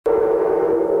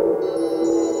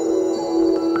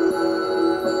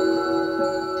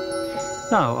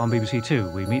Now on BBC Two,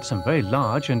 we meet some very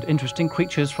large and interesting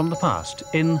creatures from the past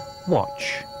in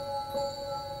Watch.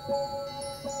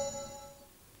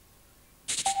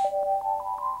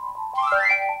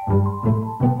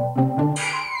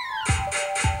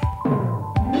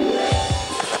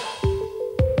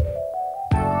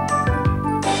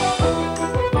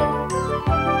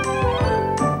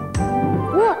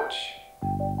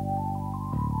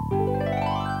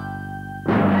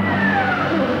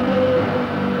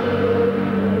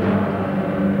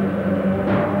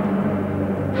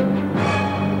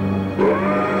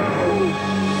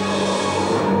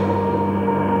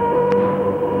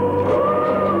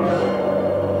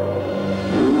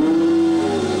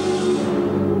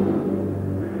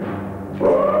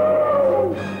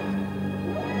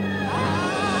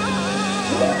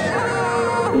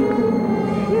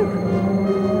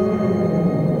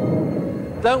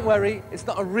 Don't worry, it's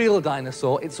not a real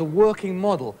dinosaur, it's a working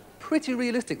model. Pretty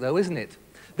realistic though, isn't it?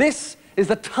 This is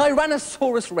the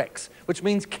Tyrannosaurus Rex, which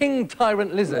means king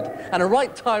tyrant lizard. And a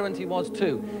right tyrant he was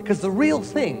too, because the real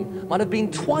thing might have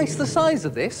been twice the size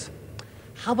of this.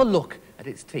 Have a look at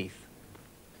its teeth.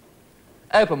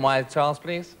 Open wide, Charles,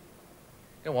 please.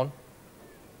 Go on.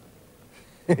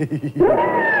 See,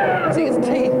 its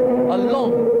teeth are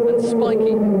long and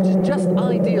spiky, which is just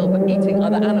ideal for eating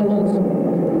other animals.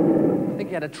 I think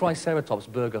he had a triceratops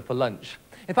burger for lunch.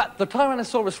 In fact, the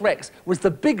Tyrannosaurus Rex was the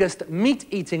biggest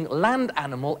meat-eating land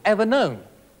animal ever known.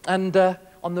 And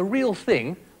on the real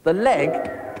thing, the leg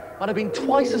might have been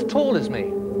twice as tall as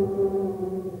me.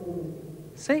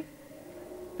 See?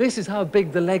 This is how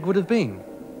big the leg would have been.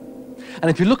 And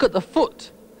if you look at the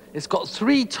foot, it's got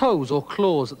 3 toes or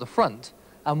claws at the front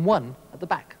and 1 at the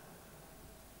back.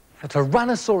 The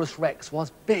Tyrannosaurus Rex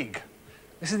was big.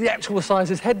 This is the actual size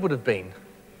his head would have been.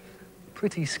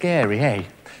 Pretty scary, eh?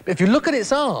 But if you look at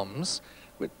its arms...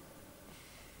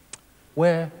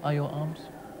 Where are your arms?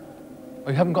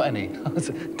 Oh, you haven't got any? It's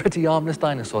a pretty armless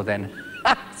dinosaur, then.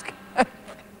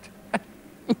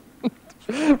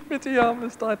 Pretty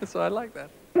armless dinosaur, I like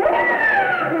that.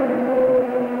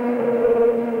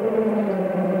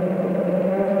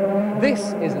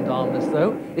 This isn't armless,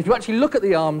 though. If you actually look at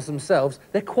the arms themselves,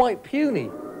 they're quite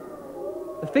puny.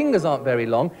 The fingers aren't very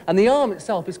long, and the arm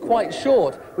itself is quite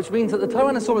short, which means that the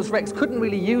Tyrannosaurus Rex couldn't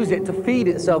really use it to feed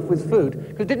itself with food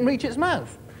because it didn't reach its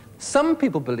mouth. Some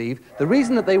people believe the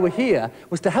reason that they were here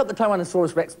was to help the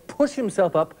Tyrannosaurus Rex push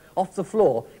himself up off the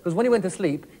floor, because when he went to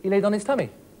sleep, he laid on his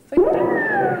tummy. See?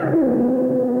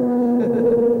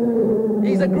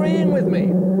 He's agreeing with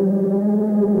me.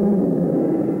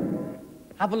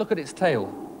 Have a look at its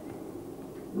tail.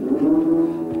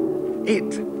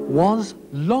 It was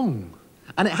long.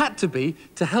 And it had to be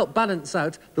to help balance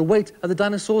out the weight of the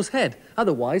dinosaur's head.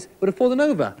 Otherwise, it would have fallen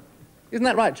over. Isn't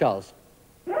that right, Charles?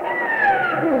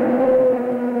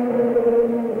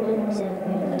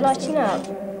 Lighting up?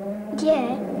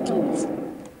 Yeah.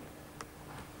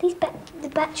 The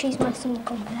batteries must have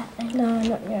gone black then. No,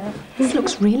 not yet. This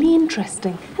looks really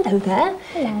interesting. Hello there.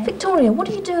 Hello. Victoria, what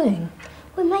are you doing?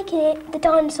 We're making the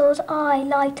dinosaur's eye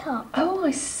light up. Oh,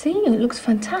 I see. It looks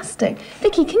fantastic.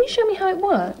 Vicky, can you show me how it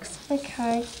works?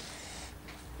 Okay.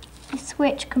 The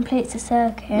switch completes the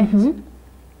circuit. Mm-hmm.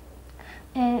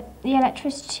 The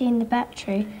electricity in the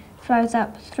battery flows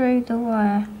up through the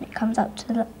wire. It comes up to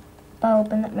the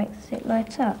bulb and that makes it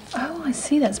light up. Oh, I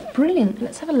see. That's brilliant.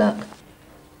 Let's have a look.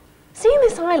 Seeing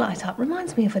this eye light up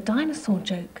reminds me of a dinosaur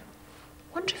joke.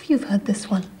 Wonder if you've heard this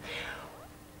one.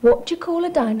 What do you call a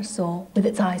dinosaur with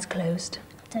its eyes closed?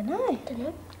 Don't know.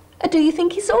 Do you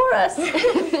think he saw us?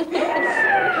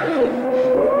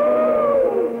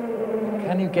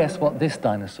 Can you guess what this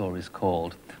dinosaur is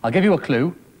called? I'll give you a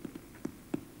clue.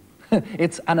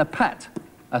 It's an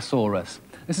apatosaurus.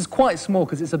 This is quite small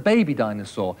because it's a baby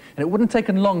dinosaur, and it wouldn't have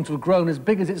taken long to have grown as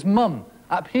big as its mum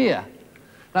up here.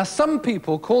 Now, some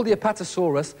people call the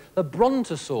apatosaurus the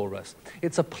brontosaurus.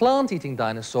 It's a plant-eating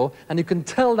dinosaur, and you can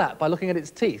tell that by looking at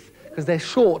its teeth, because they're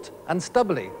short and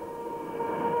stubbly.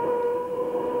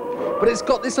 But it's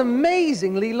got this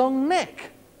amazingly long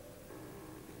neck.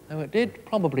 Though it did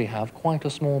probably have quite a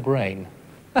small brain.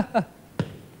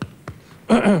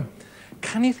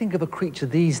 Can you think of a creature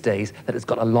these days that has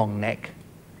got a long neck?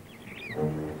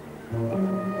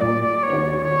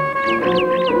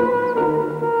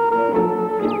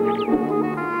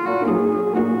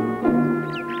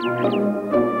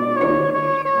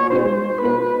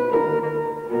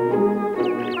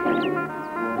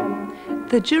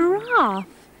 The giraffe.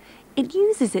 It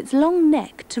uses its long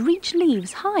neck to reach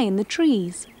leaves high in the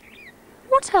trees.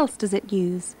 What else does it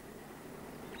use?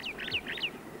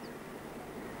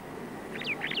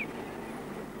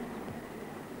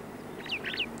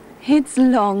 Its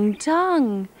long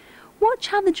tongue. Watch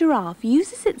how the giraffe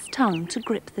uses its tongue to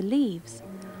grip the leaves,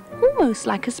 almost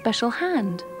like a special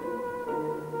hand.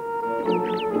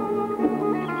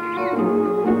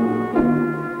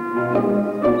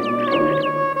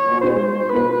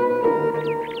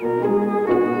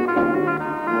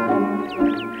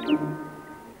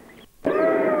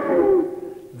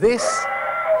 This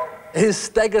is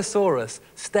stegosaurus,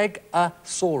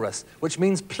 stegosaurus, which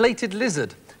means plated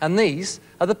lizard. And these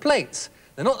are the plates.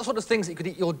 They're not the sort of things that you could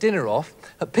eat your dinner off.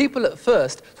 But people at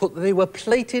first thought that they were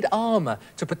plated armour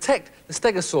to protect the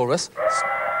stegosaurus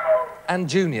and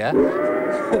Junior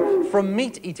from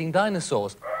meat-eating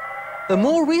dinosaurs. Though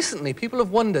more recently, people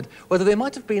have wondered whether they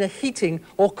might have been a heating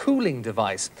or cooling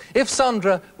device. If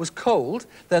Sandra was cold,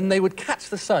 then they would catch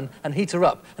the sun and heat her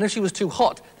up. And if she was too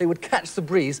hot, they would catch the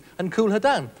breeze and cool her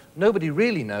down. Nobody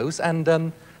really knows.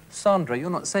 And, Sandra, you're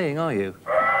not saying, are you?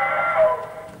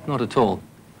 Not at all.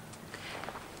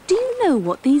 Do you know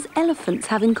what these elephants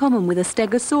have in common with a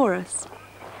stegosaurus?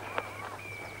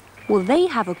 Well, they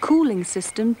have a cooling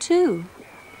system too.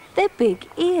 They're big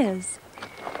ears.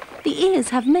 The ears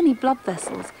have many blood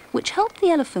vessels which help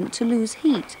the elephant to lose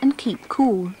heat and keep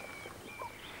cool.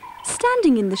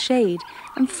 Standing in the shade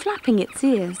and flapping its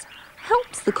ears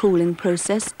helps the cooling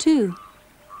process too.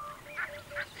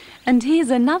 And here's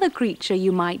another creature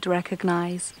you might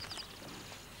recognize.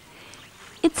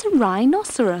 It's a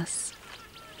rhinoceros.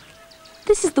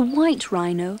 This is the white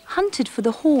rhino hunted for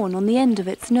the horn on the end of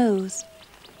its nose.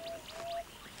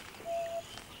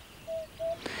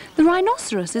 The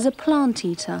rhinoceros is a plant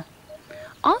eater.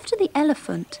 After the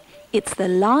elephant, it's the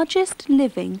largest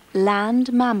living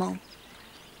land mammal.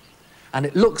 And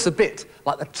it looks a bit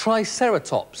like the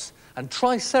triceratops. And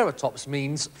triceratops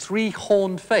means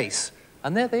three-horned face.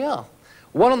 And there they are.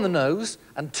 One on the nose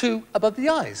and two above the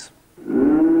eyes.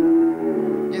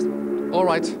 Yes, all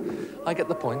right, I get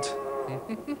the point.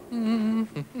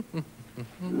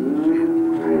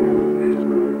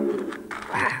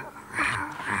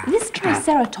 This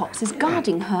triceratops is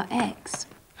guarding her eggs.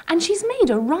 And she's made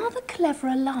a rather clever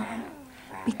alarm.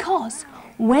 Because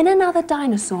when another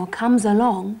dinosaur comes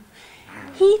along,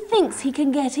 he thinks he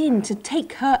can get in to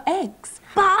take her eggs.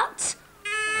 But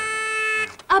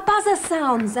a buzzer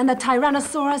sounds and the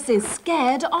Tyrannosaurus is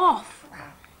scared off.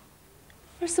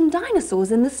 There are some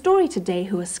dinosaurs in the story today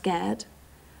who are scared,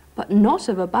 but not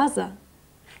of a buzzer.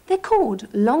 They're called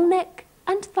Longneck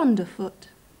and Thunderfoot.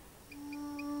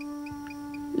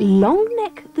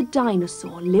 Longneck the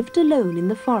dinosaur lived alone in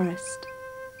the forest.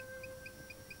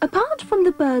 Apart from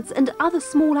the birds and other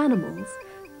small animals,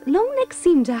 Longneck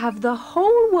seemed to have the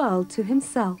whole world to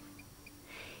himself.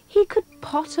 He could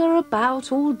potter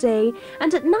about all day,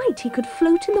 and at night he could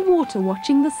float in the water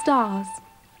watching the stars.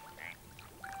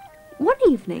 One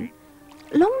evening,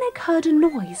 Longneck heard a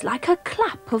noise like a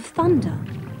clap of thunder.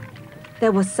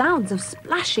 There were sounds of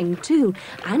splashing too,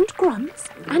 and grunts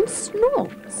and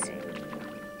snorts.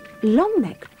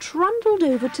 Longneck trundled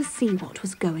over to see what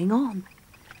was going on.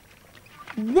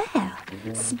 There,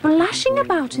 splashing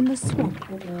about in the swamp,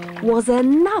 was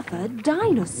another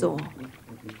dinosaur.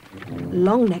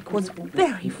 Longneck was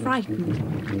very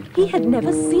frightened. He had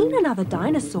never seen another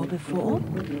dinosaur before.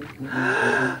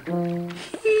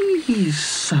 He's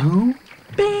so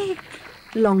big,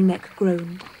 Longneck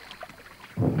groaned.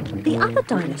 The other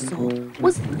dinosaur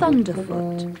was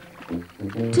Thunderfoot.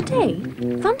 Today,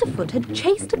 Thunderfoot had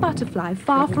chased a butterfly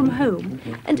far from home,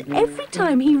 and every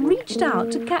time he reached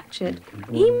out to catch it,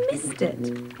 he missed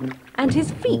it. And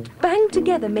his feet banged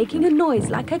together, making a noise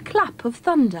like a clap of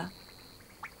thunder.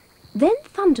 Then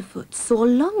Thunderfoot saw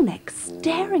Longneck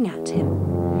staring at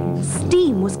him.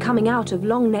 Steam was coming out of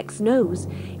Longneck's nose.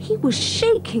 He was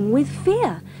shaking with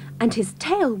fear, and his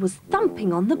tail was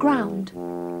thumping on the ground.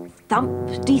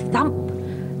 Thump-de-thump,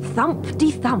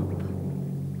 thump-de-thump.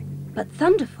 But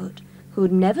Thunderfoot, who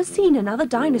had never seen another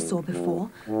dinosaur before,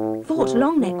 thought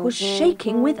Longneck was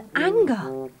shaking with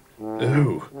anger.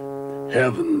 Oh,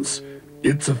 heavens,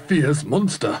 it's a fierce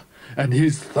monster, and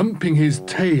he's thumping his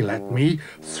tail at me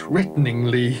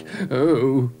threateningly.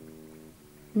 Oh.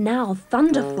 Now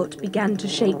Thunderfoot began to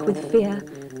shake with fear,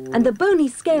 and the bony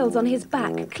scales on his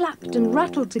back clapped and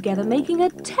rattled together, making a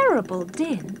terrible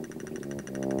din.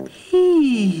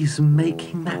 He's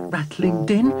making that rattling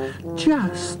din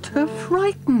just to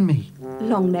frighten me,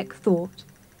 Longneck thought,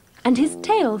 and his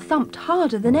tail thumped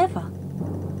harder than ever.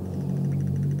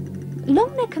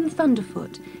 Longneck and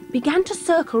Thunderfoot began to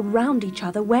circle round each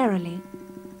other warily.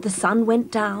 The sun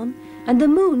went down and the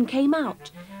moon came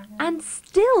out, and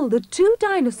still the two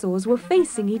dinosaurs were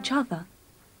facing each other.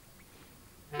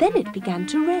 Then it began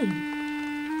to rain.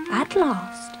 At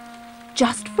last,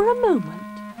 just for a moment,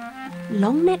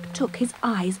 Longneck took his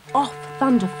eyes off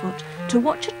Thunderfoot to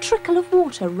watch a trickle of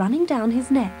water running down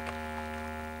his neck.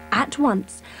 At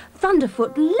once,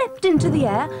 Thunderfoot leapt into the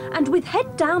air, and with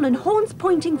head down and horns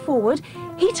pointing forward,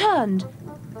 he turned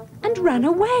and ran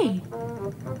away.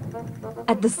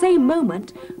 At the same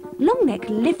moment, Longneck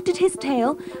lifted his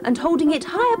tail and, holding it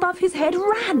high above his head,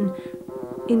 ran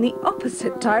in the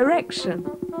opposite direction.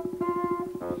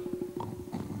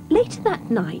 Later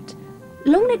that night,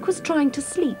 Longneck was trying to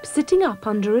sleep sitting up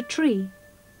under a tree.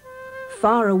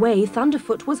 Far away,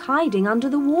 Thunderfoot was hiding under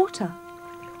the water.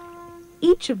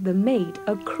 Each of them made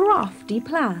a crafty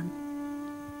plan.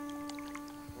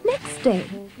 Next day,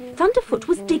 Thunderfoot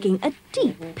was digging a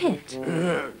deep pit.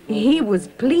 He was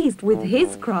pleased with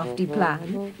his crafty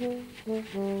plan.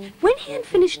 When he had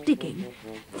finished digging,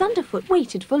 Thunderfoot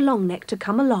waited for Longneck to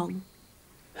come along.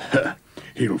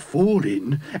 He'll fall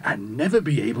in and never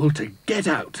be able to get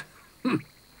out.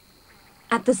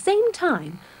 At the same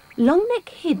time, Longneck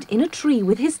hid in a tree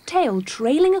with his tail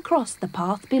trailing across the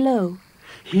path below.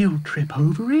 He'll trip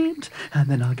over it, and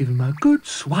then I'll give him a good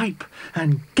swipe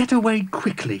and get away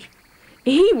quickly.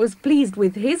 He was pleased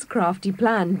with his crafty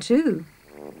plan too.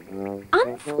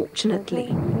 Unfortunately,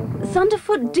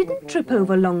 Thunderfoot didn't trip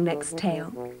over Longneck's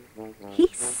tail. He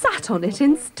sat on it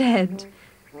instead,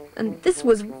 and this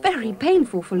was very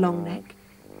painful for Longneck.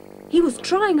 He was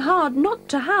trying hard not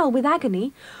to howl with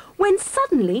agony when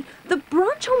suddenly the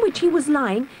branch on which he was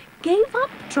lying gave up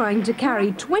trying to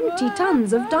carry 20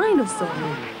 tons of dinosaur.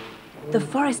 The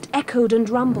forest echoed and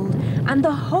rumbled, and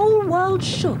the whole world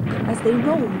shook as they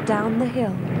rolled down the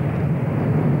hill.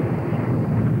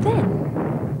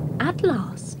 Then, at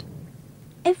last,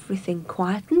 everything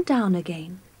quietened down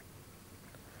again.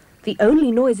 The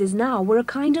only noises now were a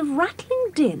kind of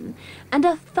rattling din and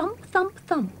a thump, thump,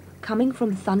 thump coming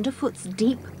from Thunderfoot's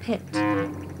deep pit.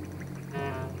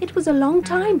 It was a long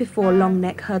time before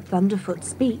Longneck heard Thunderfoot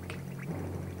speak.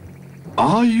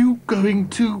 Are you going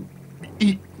to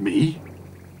eat me?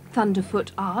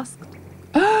 Thunderfoot asked.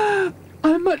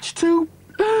 I'm much too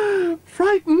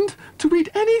frightened to eat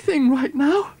anything right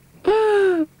now.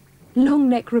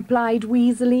 Longneck replied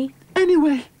wheezily.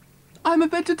 Anyway, I'm a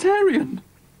vegetarian.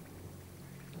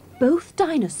 Both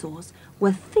dinosaurs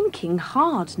were thinking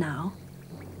hard now.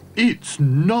 It's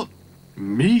not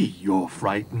me you're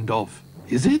frightened of,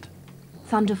 is it?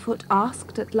 Thunderfoot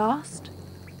asked at last.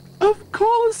 Of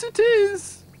course it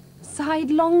is. Sighed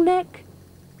Longneck.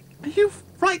 Are you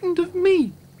frightened of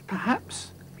me,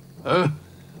 perhaps?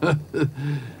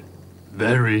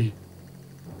 Very.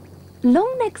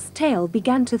 Longneck's tail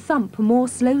began to thump more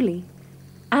slowly,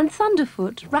 and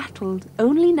Thunderfoot rattled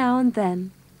only now and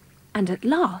then, and at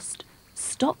last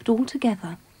stopped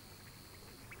altogether.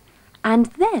 And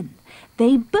then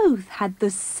they both had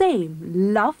the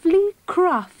same lovely,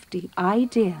 crafty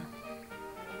idea.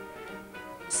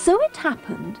 So it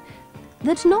happened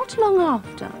that not long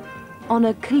after, on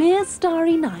a clear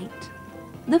starry night,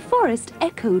 the forest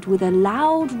echoed with a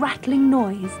loud rattling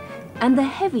noise and the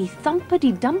heavy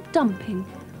thumpity-dump-dumping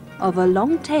of a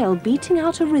long tail beating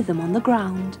out a rhythm on the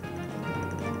ground.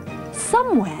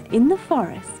 Somewhere in the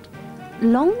forest,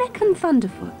 Longneck and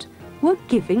Thunderfoot were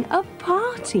giving a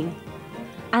party,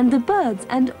 and the birds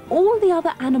and all the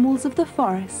other animals of the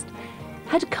forest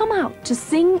had come out to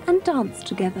sing and dance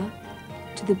together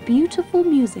to the beautiful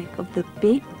music of the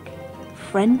big,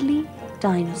 friendly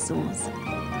dinosaurs.